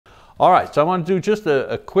All right, so I want to do just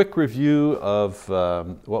a quick review of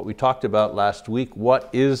what we talked about last week. What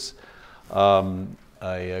is a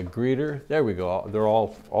greeter? There we go, they're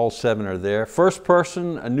all 7 are there. First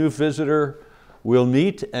person, a new visitor will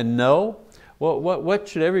meet and know. Well, what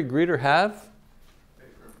should every greeter have?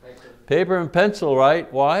 Paper and pencil,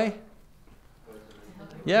 right? Why?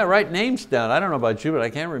 Yeah, write names down. I don't know about you, but I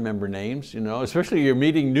can't remember names, especially you're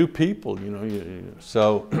meeting new people,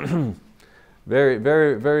 so very,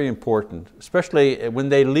 very, very important, especially when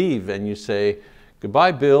they leave and you say,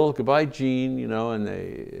 goodbye Bill, goodbye Jean, and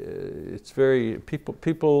it's very,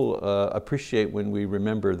 people appreciate when we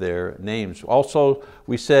remember their names. Also,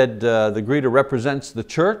 we said the greeter represents the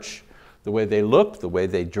church, the way they look, the way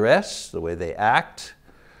they dress, the way they act,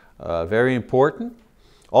 very important.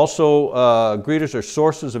 Also, greeters are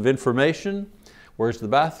sources of information. Where's the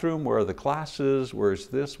bathroom? Where are the classes? Where's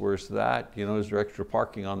this? Where's that? Is there extra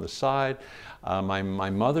parking on the side? My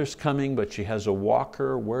mother's coming, but she has a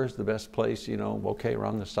walker. Where's the best place? Okay,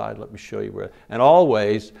 around the side, let me show you where. And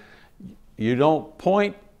always, you don't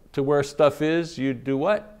point to where stuff is, you do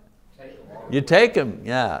what? You take them,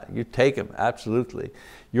 yeah, you take them, absolutely.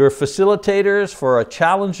 You're facilitators for a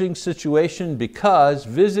challenging situation because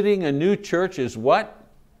visiting a new church is what?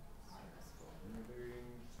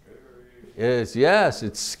 Yes,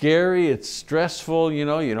 it's scary, it's stressful, you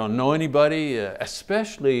don't know anybody,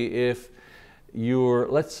 especially if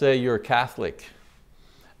let's say you're a Catholic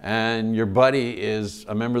and your buddy is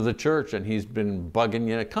a member of the church and he's been bugging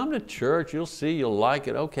you, come to church, you'll see, you'll like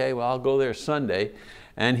it, okay, well I'll go there Sunday.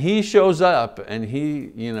 And he shows up and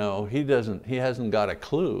he hasn't got a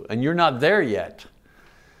clue and you're not there yet.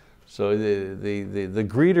 So the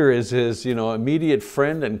greeter is his immediate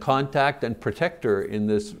friend and contact and protector in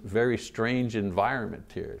this very strange environment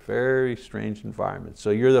here, very strange environment.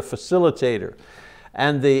 So you're the facilitator.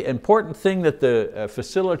 And the important thing that the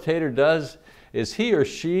facilitator does is he or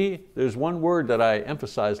she, there's one word that I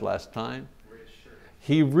emphasized last time,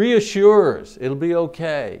 he reassures, it'll be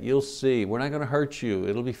okay, you'll see, we're not going to hurt you,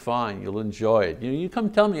 it'll be fine, you'll enjoy it. You come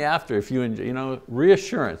tell me after if you enjoy,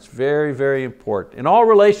 reassurance, very, very important. In all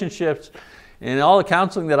relationships, in all the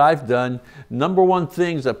counseling that I've done, number one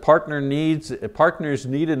things that partners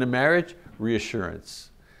need in a marriage, reassurance.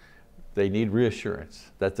 They need reassurance,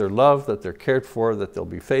 that they're loved, that they're cared for, that they'll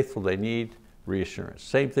be faithful, they need reassurance.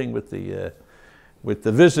 Same thing with the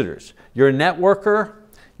visitors. You're a networker.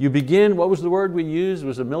 You begin, what was the word we used? It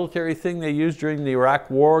was a military thing they used during the Iraq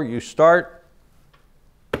War. You start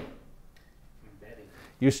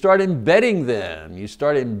embedding them. You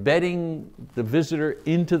start embedding the visitor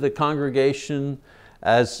into the congregation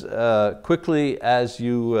as quickly as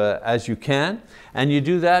you can. And you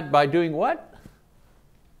do that by doing what?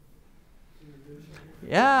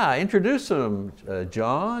 Yeah, introduce them.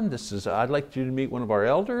 John, I'd like you to meet one of our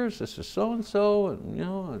elders. This is so-and-so,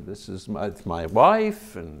 and this is my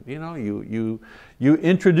wife, and you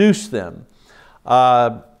introduce them.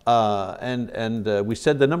 And we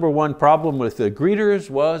said the number one problem with the greeters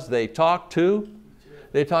was they talk to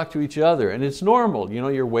each other, and it's normal.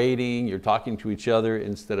 You're waiting, you're talking to each other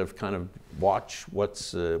instead of kind of watch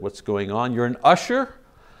what's going on. You're an usher.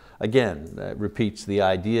 Again, that repeats the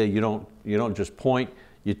idea, you don't just point,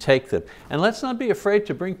 you take them. And let's not be afraid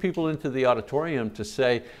to bring people into the auditorium to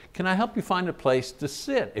say, can I help you find a place to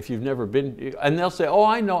sit if you've never been, and they'll say, oh,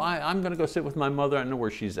 I know, I'm going to go sit with my mother, I know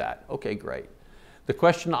where she's at. Okay, great. The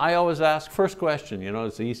question I always ask, first question,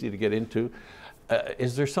 it's easy to get into,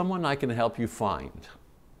 is there someone I can help you find?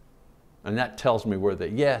 And that tells me where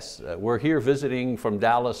yes, we're here visiting from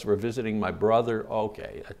Dallas, we're visiting my brother.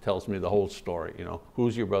 Okay, that tells me the whole story,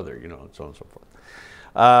 who's your brother, and so on and so forth.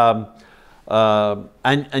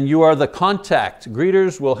 And you are the contact.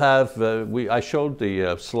 Greeters will have, I showed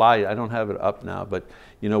the slide, I don't have it up now, but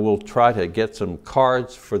we'll try to get some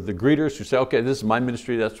cards for the greeters who say, okay, this is my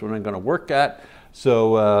ministry, that's what I'm going to work at.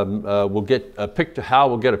 So we'll get a picture, Hal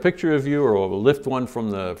will get a picture of you, or we'll lift one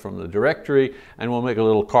from the directory, and we'll make a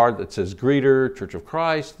little card that says Greeter, Church of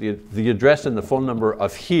Christ, the address and the phone number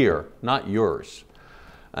of here, not yours.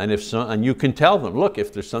 And and you can tell them, look,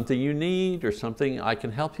 if there's something you need or something I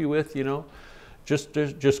can help you with,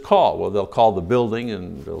 just call. Well, they'll call the building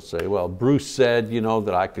and they'll say, well, Bruce said,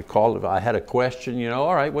 that I could call if I had a question,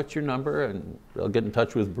 all right, what's your number? And they'll get in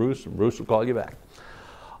touch with Bruce and Bruce will call you back.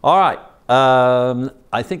 All right.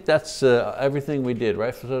 I think that's everything we did,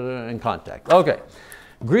 right? In contact. Okay,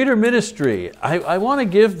 greeter ministry. I want to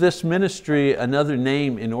give this ministry another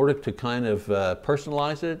name in order to kind of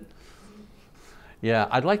personalize it. Yeah,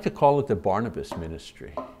 I'd like to call it the Barnabas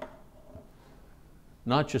ministry.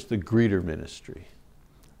 Not just the greeter ministry.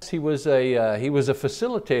 He was a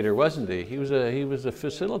facilitator, wasn't he? He was a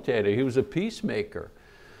facilitator. He was a peacemaker.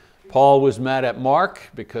 Paul was mad at Mark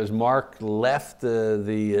because Mark left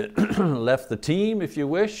left the team, if you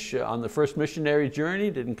wish, on the first missionary journey,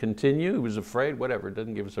 didn't continue, he was afraid, whatever,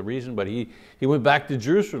 didn't give us a reason, but he went back to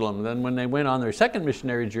Jerusalem. And then when they went on their second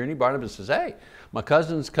missionary journey, Barnabas says, hey, my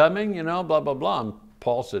cousin's coming, blah, blah, blah. And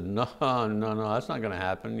Paul said, no, that's not going to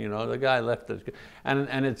happen. The guy left.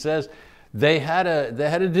 And it says they had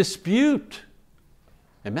a dispute.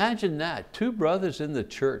 Imagine that, two brothers in the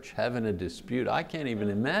church having a dispute. I can't even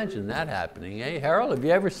imagine that happening. Hey, Harold, have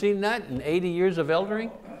you ever seen that in 80 years of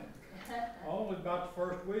eldering? Only about the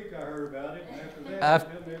first week I heard about it. And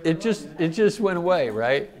after that, it just went away,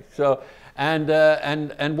 right? So, and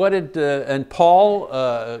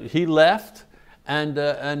Paul, he left, and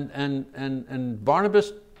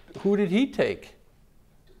Barnabas, who did he take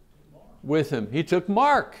with him? He took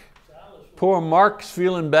Mark. Poor Mark's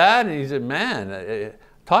feeling bad, and he said, man,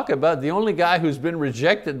 talk about the only guy who's been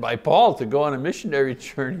rejected by Paul to go on a missionary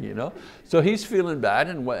journey, So he's feeling bad,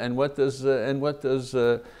 and what does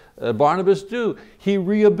Barnabas do? He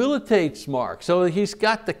rehabilitates Mark, so he's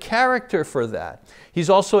got the character for that. He's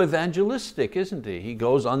also evangelistic, isn't he? He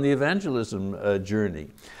goes on the evangelism journey.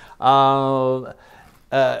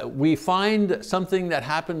 We find something that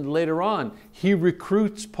happened later on. He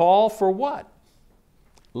recruits Paul for what?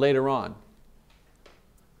 Later on.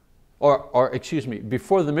 Or excuse me,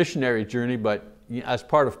 before the missionary journey, but as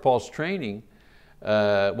part of Paul's training,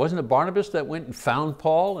 wasn't it Barnabas that went and found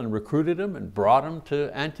Paul and recruited him and brought him to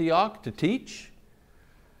Antioch to teach?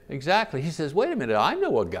 Exactly. He says, wait a minute, I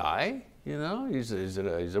know a guy. He's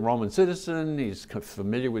a Roman citizen, he's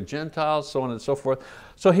familiar with Gentiles, so on and so forth.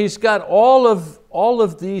 So he's got all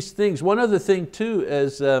of these things. One other thing too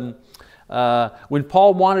is when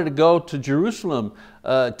Paul wanted to go to Jerusalem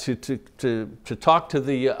to talk to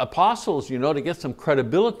the apostles, to get some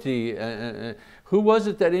credibility, who was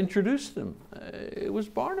it that introduced them? It was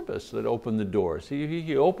Barnabas that opened the doors.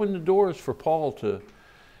 He opened the doors for Paul to.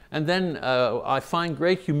 And then I find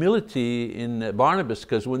great humility in Barnabas,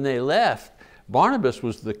 because when they left, Barnabas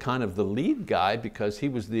was the kind of the lead guy because he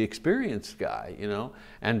was the experienced guy,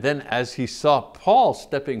 And then as he saw Paul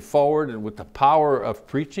stepping forward and with the power of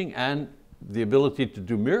preaching and the ability to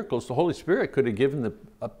do miracles, the Holy Spirit could have given the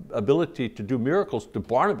ability to do miracles to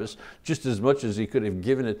Barnabas just as much as he could have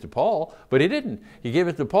given it to Paul, but he didn't. He gave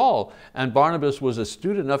it to Paul, and Barnabas was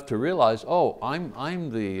astute enough to realize, oh, I'm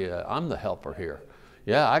the helper here.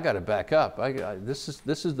 Yeah, I got to back up. This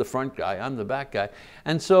is the front guy, I'm the back guy.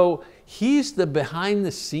 And so he's the behind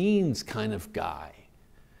the scenes kind of guy.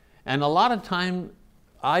 And a lot of time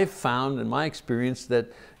I've found in my experience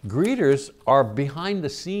that greeters are behind the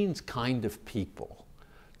scenes kind of people.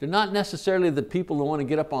 They're not necessarily the people who want to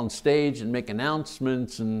get up on stage and make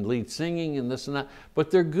announcements and lead singing and this and that, but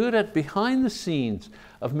they're good at behind the scenes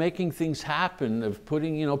of making things happen, of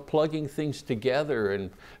putting, plugging things together and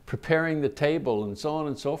preparing the table and so on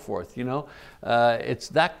and so forth. It's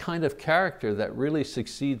that kind of character that really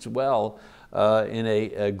succeeds well in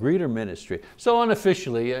a greeter ministry. So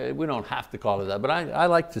unofficially, we don't have to call it that, but I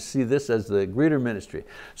like to see this as the greeter ministry.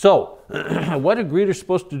 So what are greeters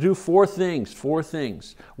supposed to do? Four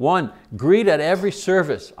things. One, greet at every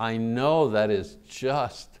service. I know that is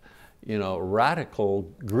just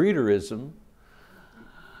radical greeterism.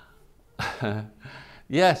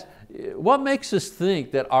 Yes, what makes us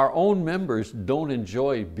think that our own members don't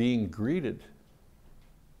enjoy being greeted?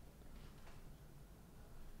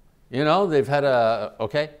 They've had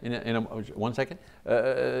one second.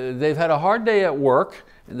 They've had a hard day at work.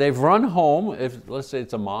 They've run home. Let's say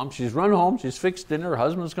it's a mom, she's run home, she's fixed dinner, her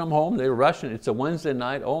husband's come home, they're rushing. It's a Wednesday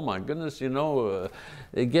night. Oh my goodness,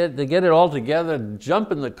 they get it all together,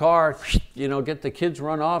 jump in the car, get the kids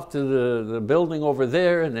run off to the building over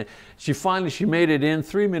there, and she made it in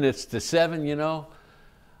 3 minutes to 7.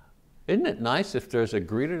 Isn't it nice if there's a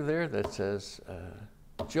greeter there that says,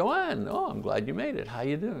 Joanne, oh, I'm glad you made it. How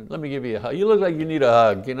you doing? Let me give you a hug. You look like you need a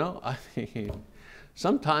hug,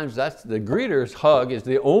 Sometimes that's the greeter's hug is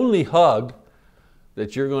the only hug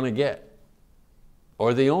that you're going to get,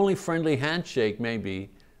 or the only friendly handshake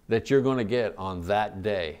maybe that you're going to get on that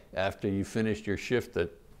day after you finished your shift at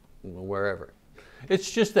wherever.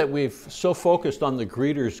 It's just that we've so focused on the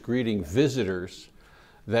greeters greeting visitors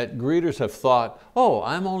that greeters have thought, oh,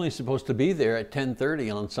 I'm only supposed to be there at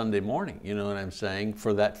 10:30 on Sunday morning, you know what I'm saying,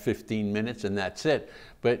 for that 15 minutes and that's it.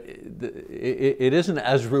 But it isn't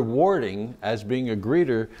as rewarding as being a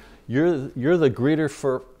greeter. You're the greeter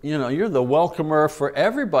for, you're the welcomer for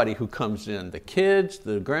everybody who comes in, the kids,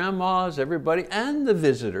 the grandmas, everybody, and the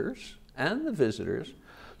visitors,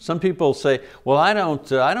 Some people say, well, I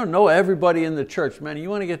don't know everybody in the church. Man, you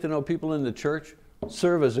want to get to know people in the church?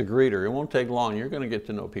 Serve as a greeter. It won't take long. You're going to get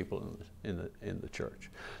to know people in the church.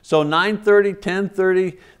 So 9:30,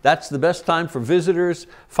 10:30, that's the best time for visitors.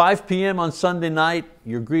 5 p.m. on Sunday night,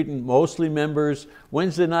 you're greeting mostly members.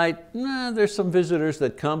 Wednesday night, there's some visitors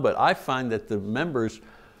that come, but I find that the members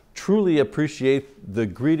truly appreciate the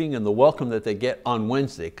greeting and the welcome that they get on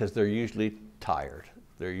Wednesday because they're usually tired.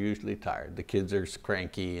 They're usually tired. The kids are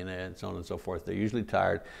cranky and so on and so forth. They're usually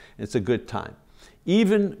tired. It's a good time.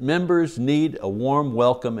 Even members need a warm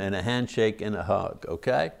welcome and a handshake and a hug,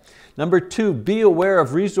 okay? Number 2, be aware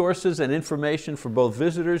of resources and information for both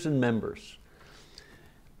visitors and members.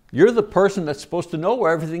 You're the person that's supposed to know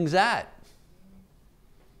where everything's at.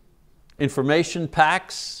 Information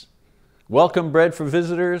packs, welcome bread for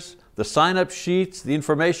visitors, the sign-up sheets, the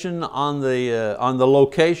information on the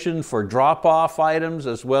location for drop-off items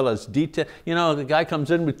as well as detail. You know, the guy comes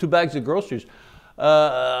in with 2 bags of groceries.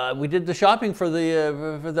 We did the shopping for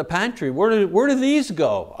the pantry. Where do these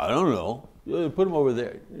go? I don't know. Put them over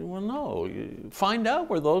there. Well, no. Find out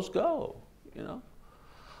where those go. You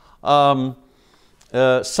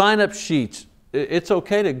know. Sign-up sheets. It's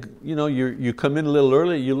okay to, you know, you come in a little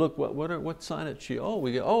early. You look. What sign-up sheet?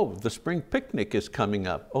 Oh, the spring picnic is coming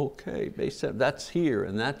up. Okay, that's here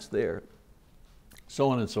and that's there. So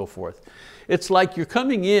on and so forth. It's like you're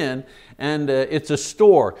coming in and it's a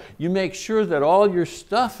store. You make sure that all your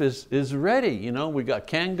stuff is ready. You know, we got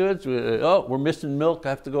canned goods. We're missing milk. I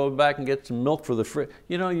have to go back and get some milk for the fridge.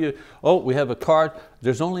 You know, we have a card.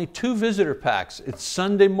 There's only 2 visitor packs. It's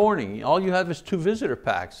Sunday morning. All you have is 2 visitor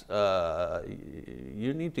packs.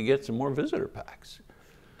 You need to get some more visitor packs.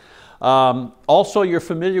 Also, you're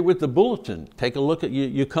familiar with the bulletin. Take a look at,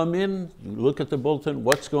 you come in, you look at the bulletin,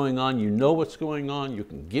 what's going on, you know what's going on, you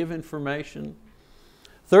can give information.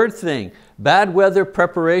 Third thing, bad weather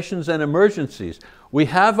preparations and emergencies. We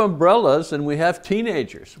have umbrellas and we have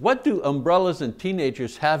teenagers. What do umbrellas and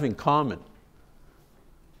teenagers have in common?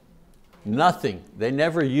 Nothing. They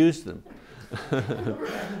never use them.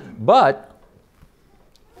 But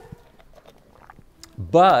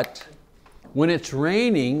when it's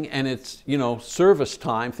raining and it's, you know, service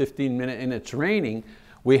time, 15 minutes, and it's raining,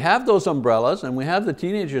 we have those umbrellas and we have the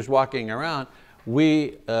teenagers walking around.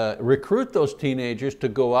 We recruit those teenagers to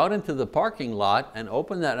go out into the parking lot and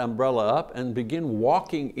open that umbrella up and begin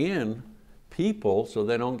walking in people so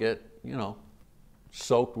they don't get, you know,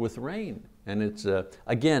 soaked with rain. And it's,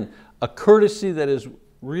 again, a courtesy that is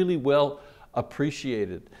really well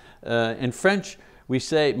appreciated. In French, we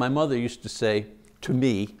say, my mother used to say to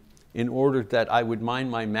me, in order that I would mind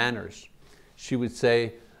my manners, she would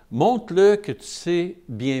say, montre-le que tu sais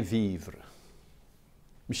bien vivre.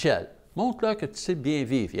 Michel, montre-le que tu sais bien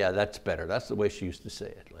vivre. Yeah, that's better. That's the way she used to say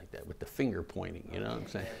it, like that, with the finger pointing, you know what I'm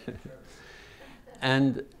saying?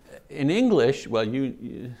 And in English, well,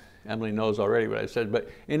 Emily knows already what I said, but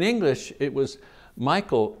in English it was,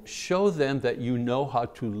 Michael, show them that you know how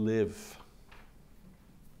to live.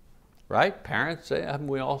 Right? Parents, haven't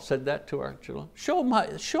we all said that to our children? Show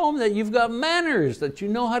them that you've got manners, that you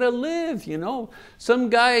know how to live. You know, some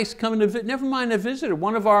guy's coming to visit, never mind a visitor,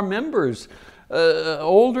 one of our members,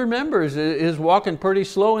 older members is walking pretty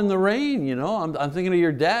slow in the rain. You know, I'm thinking of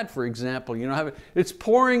your dad, for example. You know, it's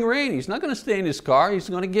pouring rain. He's not going to stay in his car. He's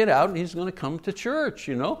going to get out and he's going to come to church.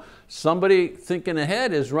 You know, somebody thinking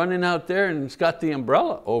ahead is running out there and it's got the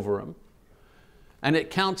umbrella over him. And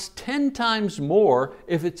it counts 10 times more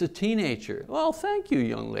if it's a teenager. Well, thank you,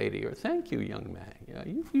 young lady, or thank you, young man. You know,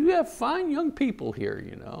 you have fine young people here,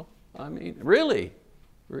 you know. I mean, really,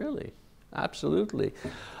 absolutely.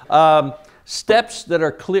 Steps that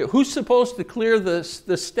are clear. Who's supposed to clear the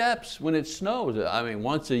steps when it snows? I mean,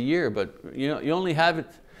 once a year, but you know, you only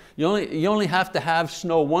have to have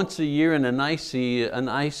snow once a year and an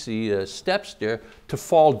icy steps there to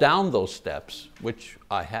fall down those steps, which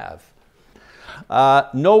I have.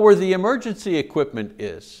 Know where the emergency equipment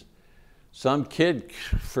is. Some kid,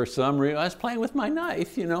 for some reason, I was playing with my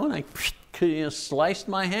knife, you know, and I sliced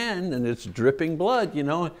my hand and it's dripping blood, you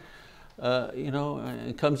know.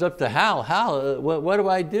 It comes up to Hal. Hal, what do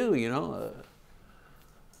I do, you know?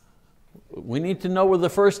 We need to know where the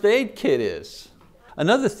first aid kit is.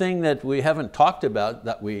 Another thing that we haven't talked about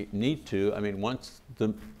that we need to, I mean, once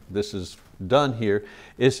this is done here,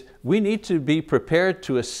 is we need to be prepared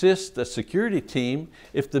to assist the security team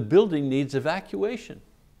if the building needs evacuation.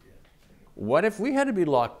 What if we had to be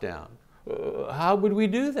locked down? How would we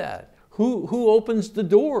do that? Who opens the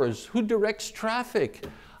doors? Who directs traffic?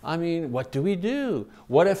 I mean, what do we do?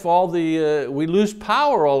 What if we lose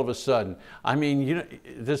power all of a sudden? I mean, you know,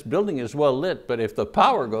 this building is well lit, but if the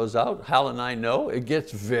power goes out, Hal and I know it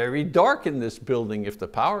gets very dark in this building if the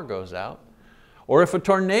power goes out. Or if a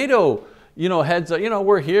tornado, you know, heads up, you know,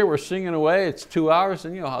 we're here, we're singing away, it's 2 hours,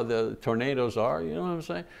 and you know how the tornadoes are, you know what I'm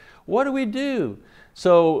saying? What do we do?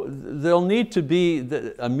 So there'll need to be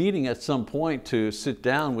a meeting at some point to sit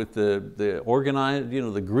down with the organized, you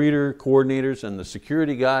know, the greeter coordinators and the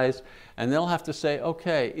security guys, and they'll have to say,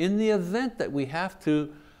 okay, in the event that we have to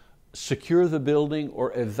secure the building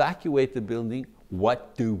or evacuate the building,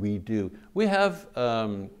 what do we do? We have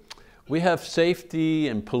safety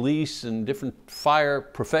and police and different fire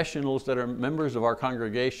professionals that are members of our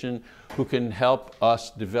congregation who can help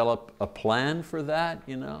us develop a plan for that,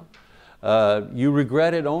 you know. You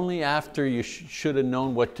regret it only after you should have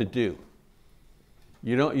known what to do.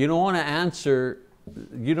 You don't want to answer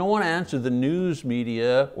the news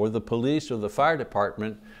media or the police or the fire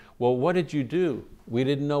department, well, what did you do? We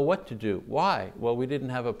didn't know what to do. Why? Well, we didn't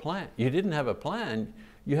have a plan. You didn't have a plan.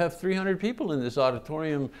 You have 300 people in this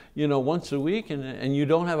auditorium, you know, once a week, and you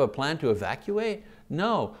don't have a plan to evacuate?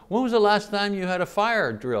 No. When was the last time you had a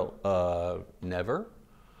fire drill? Never.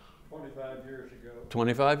 25 years ago.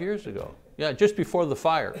 25 years ago. Yeah, just before the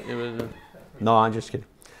fire. It was, no, I'm just kidding.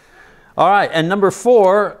 All right, and number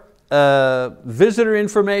 4, visitor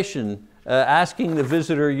information. Asking the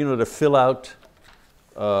visitor, you know, to fill out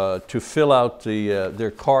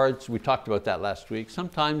their cards. We talked about that last week.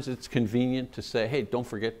 Sometimes it's convenient to say, hey, don't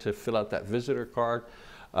forget to fill out that visitor card.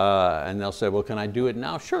 And they'll say, well, can I do it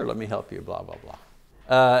now? Sure, let me help you, blah, blah,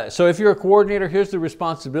 blah. So if you're a coordinator, here's the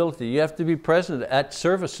responsibility. You have to be present at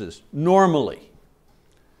services, normally.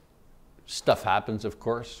 Stuff happens, of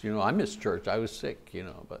course. You know, I missed church, I was sick, you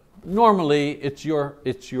know, but normally it's your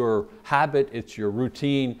habit, it's your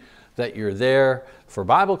routine that you're there for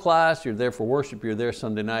Bible class, you're there for worship, you're there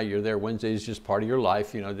Sunday night, you're there Wednesday, it's just part of your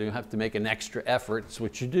life. You know, you don't have to make an extra effort, it's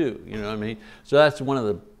what you do, you know what I mean? So that's one of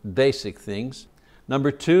the basic things.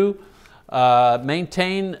 Number 2,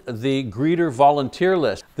 maintain the greeter volunteer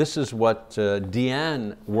list. This is what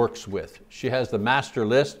Deanne works with. She has the master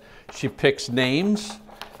list. She picks names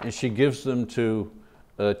and she gives them to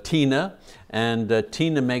Tina, and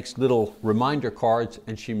Tina makes little reminder cards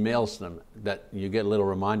and she mails them. That you get a little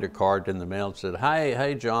reminder card in the mail and said,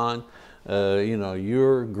 hi John, you know,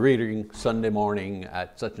 you're greeting Sunday morning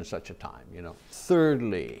at such and such a time. You know.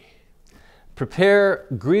 Thirdly, prepare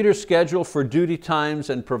greeter schedule for duty times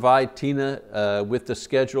and provide Tina with the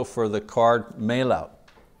schedule for the card mail out.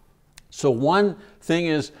 So one thing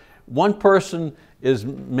is, one person is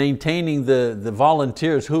maintaining the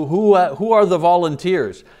volunteers. Who are the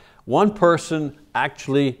volunteers? One person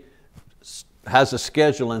actually has a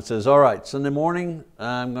schedule and says, all right, Sunday morning,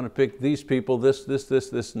 I'm going to pick these people, this,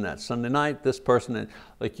 and that. Sunday night, this person. And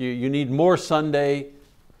like you need more Sunday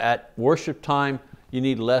at worship time, you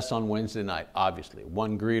need less on Wednesday night, obviously.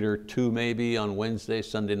 1 greeter, 2 maybe on Wednesday,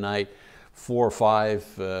 Sunday night, 4 or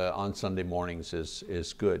 5 on Sunday mornings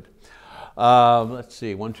is good. Let's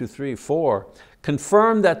see, 1, 2, 3, 4.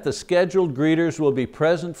 Confirm that the scheduled greeters will be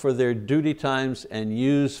present for their duty times and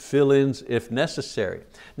use fill-ins if necessary.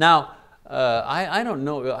 Now, I don't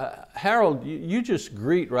know, Harold, you just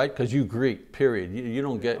greet, right? Because you greet, period. You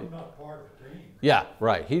don't get. I'm not part of the team. Yeah,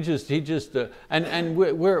 right. He just and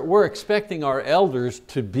we're expecting our elders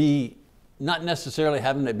to be, not necessarily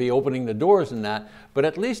having to be opening the doors and that, but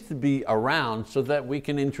at least to be around so that we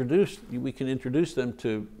can introduce them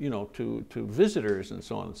to, you know, to visitors and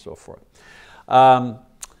so on and so forth.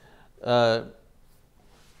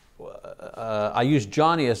 I use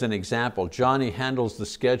Johnny as an example. Johnny handles the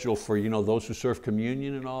schedule for, you know, those who serve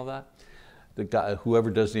communion and all that. The guy, whoever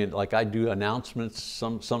does the, like I do announcements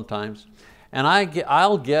sometimes, and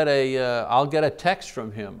I'll get a text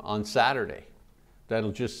from him on Saturday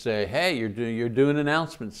that'll just say, hey, you're doing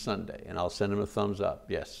announcements Sunday, and I'll send him a thumbs up.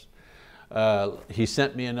 Yes. He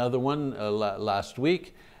sent me another one last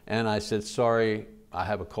week, and I said, sorry, I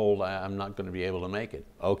have a cold, I'm not going to be able to make it.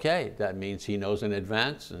 Okay, that means he knows in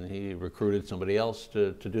advance and he recruited somebody else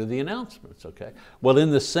to do the announcements, okay? Well, in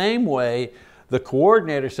the same way, the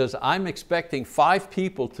coordinator says, I'm expecting 5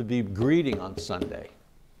 people to be greeting on Sunday.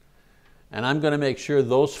 And I'm going to make sure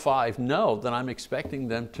those 5 know that I'm expecting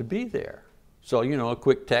them to be there. So, you know, a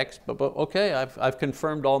quick text, but okay, I've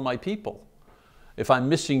confirmed all my people. If I'm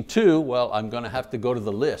missing 2, well, I'm going to have to go to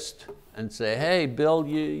the list and say, hey, Bill,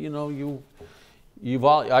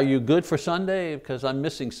 are you good for Sunday? Because I'm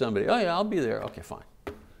missing somebody. Oh yeah, I'll be there. Okay, fine.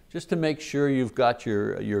 Just to make sure you've got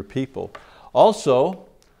your people. Also,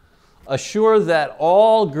 assure that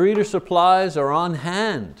all greeter supplies are on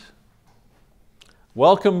hand.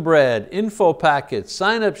 welcome bread, info packets,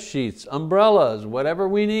 sign-up sheets, umbrellas, whatever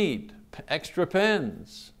we need, extra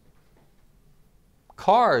pens,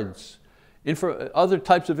 cards, other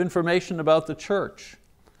types of information about the church.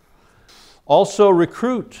 Also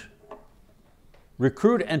recruit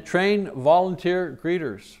and train volunteer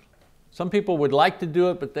greeters. Some people would like to do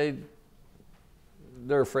it, but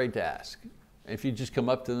they're afraid to ask. If you just come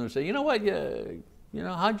up to them and say, you know what,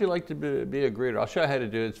 how'd you like to be a greeter? I'll show you how to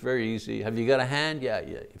do it, it's very easy. Have you got a hand? Yeah.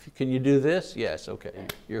 Can you do this? Yes, okay,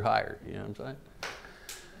 you're hired, you know what I'm saying?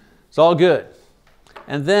 It's all good.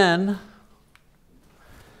 And then,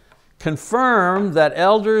 confirm that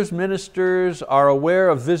elders, ministers are aware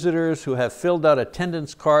of visitors who have filled out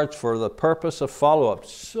attendance cards for the purpose of follow-up.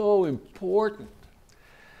 So important.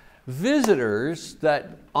 Visitors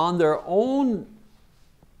that on their own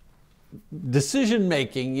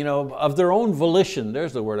decision-making, of their own volition,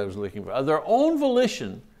 there's the word I was looking for, of their own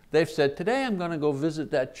volition, they've said, today I'm going to go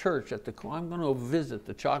visit that church I'm going to go visit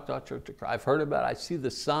the Choctaw Church of Christ. I've heard about it, I see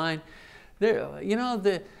the sign. They're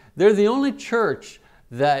the only church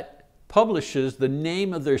that publishes the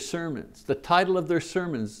name of their sermons, the title of their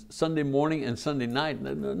sermons, Sunday morning and Sunday night.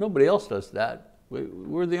 Nobody else does that.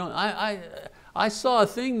 We're the only, I saw a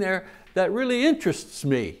thing there that really interests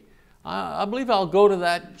me. I believe I'll go to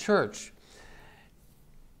that church.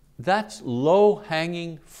 That's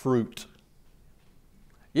low-hanging fruit.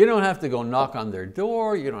 You don't have to go knock on their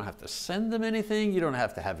door, you don't have to send them anything, you don't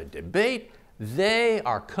have to have a debate. They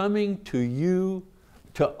are coming to you,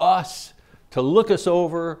 to us, to look us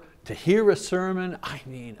over, to hear a sermon. I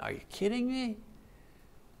mean, are you kidding me?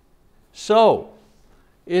 So,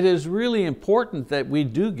 it is really important that we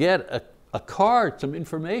do get a card, some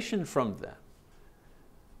information from them.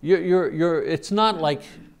 It's not like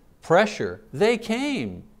pressure. They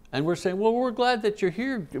came and we're saying, well, we're glad that you're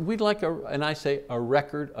here. We'd like and I say, a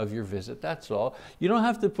record of your visit, that's all. You don't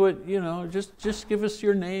have to put, just give us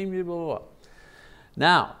your name, blah, blah, blah.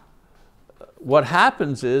 Now, what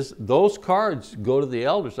happens is those cards go to the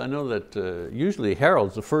elders. I know that usually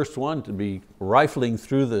Harold's the first one to be rifling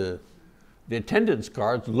through the attendance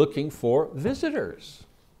cards looking for visitors,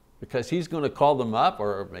 because he's going to call them up,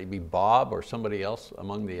 or maybe Bob or somebody else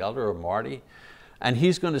among the elder, or Marty, and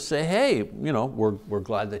he's going to say, hey, we're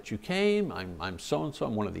glad that you came. I'm so-and-so,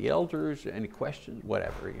 I'm one of the elders. Any questions,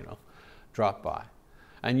 whatever, drop by.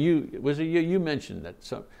 And you mentioned that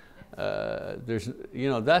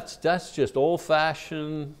that's just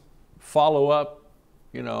old-fashioned follow-up.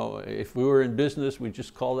 If we were in business, we'd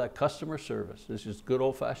just call that customer service. It's just good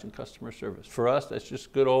old-fashioned customer service. For us, that's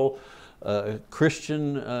just good old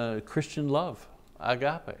Christian love,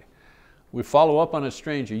 agape. We follow up on a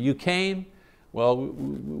stranger. You came, well,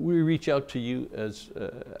 we reach out to you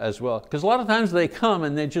as well. Because a lot of times they come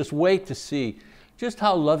and they just wait to see just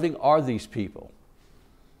how loving are these people.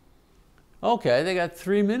 Okay, they got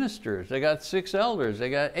 3 ministers, they got 6 elders, they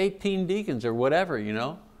got 18 deacons or whatever,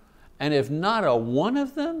 And if not a one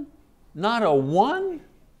of them, not a one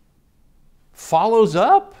follows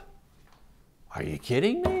up, are you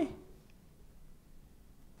kidding me?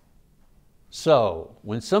 So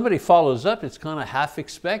when somebody follows up, it's kind of half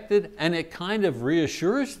expected, and it kind of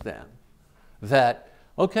reassures them that,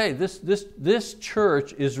 okay, this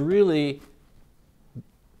church is really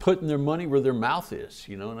putting their money where their mouth is,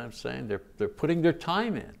 you know what I'm saying? They're putting their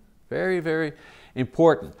time in. Very, very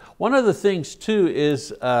important. One of the things too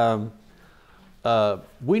is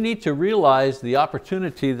we need to realize the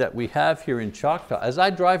opportunity that we have here in Choctaw. As I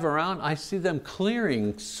drive around, I see them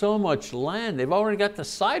clearing so much land. They've already got the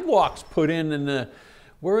sidewalks put in the,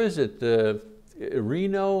 where is it?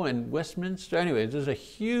 Reno and Westminster. Anyway, there's a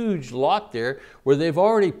huge lot there where they've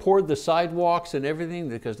already poured the sidewalks and everything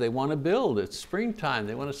because they want to build. It's springtime,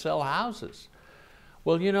 they want to sell houses.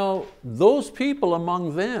 Well, those people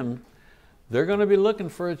among them, they're going to be looking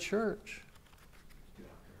for a church.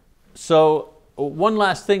 So one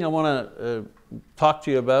last thing I want to talk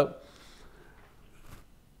to you about.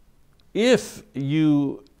 If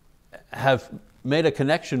you have made a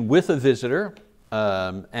connection with a visitor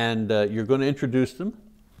and you're going to introduce them,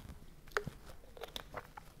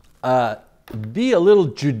 be a little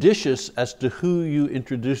judicious as to who you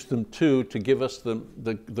introduce them to give us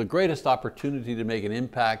the greatest opportunity to make an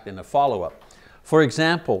impact and a follow-up. For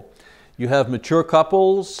example, you have mature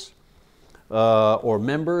couples or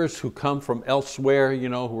members who come from elsewhere,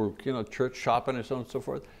 who are church shopping and so on and so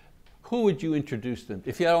forth. Who would you introduce them?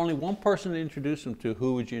 If you had only one person to introduce them to,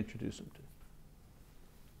 who would you introduce them to?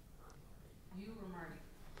 You or Marty?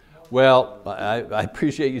 Well, I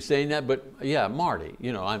appreciate you saying that, but yeah, Marty,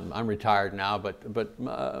 you know, I'm retired now, but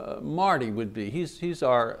Marty would be, he's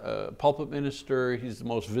our pulpit minister, he's the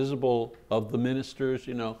most visible of the ministers,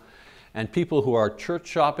 you know, and people who are church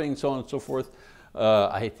shopping, so on and so forth,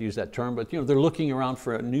 I hate to use that term, but you know, they're looking around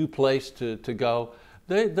for a new place to go.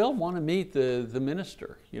 They'll want to meet the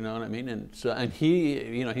minister, you know what I mean? And he,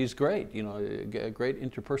 you know, he's great, you know, great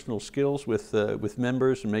interpersonal skills with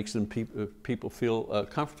members and makes them people feel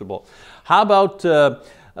comfortable. How about,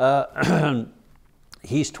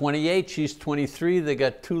 he's 28, she's 23, they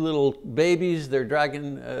got 2 little babies they're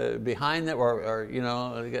dragging behind them, or you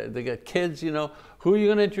know, they got kids, you know. Who are you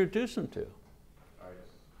going to introduce them to? Titus.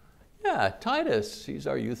 Yeah, Titus, he's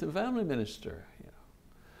our youth and family minister.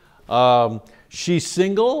 She's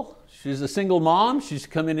single, she's a single mom, she's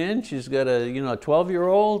coming in, she's got a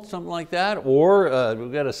 12-year-old, something like that, or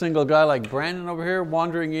we've got a single guy like Brandon over here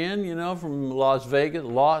wandering in, you know, from Las Vegas, the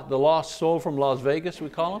lost soul from Las Vegas, we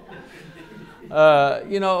call him.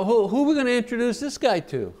 You know, who are we going to introduce this guy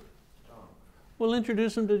to? John. We'll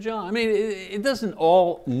introduce him to John. I mean, it doesn't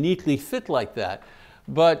all neatly fit like that,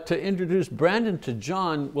 but to introduce Brandon to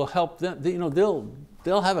John will help them, you know,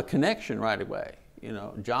 they'll have a connection right away. You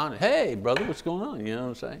know, John, hey brother, what's going on? You know what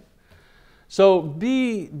I'm saying? So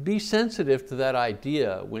be sensitive to that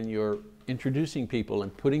idea when you're introducing people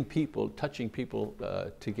and putting people, touching people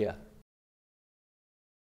together.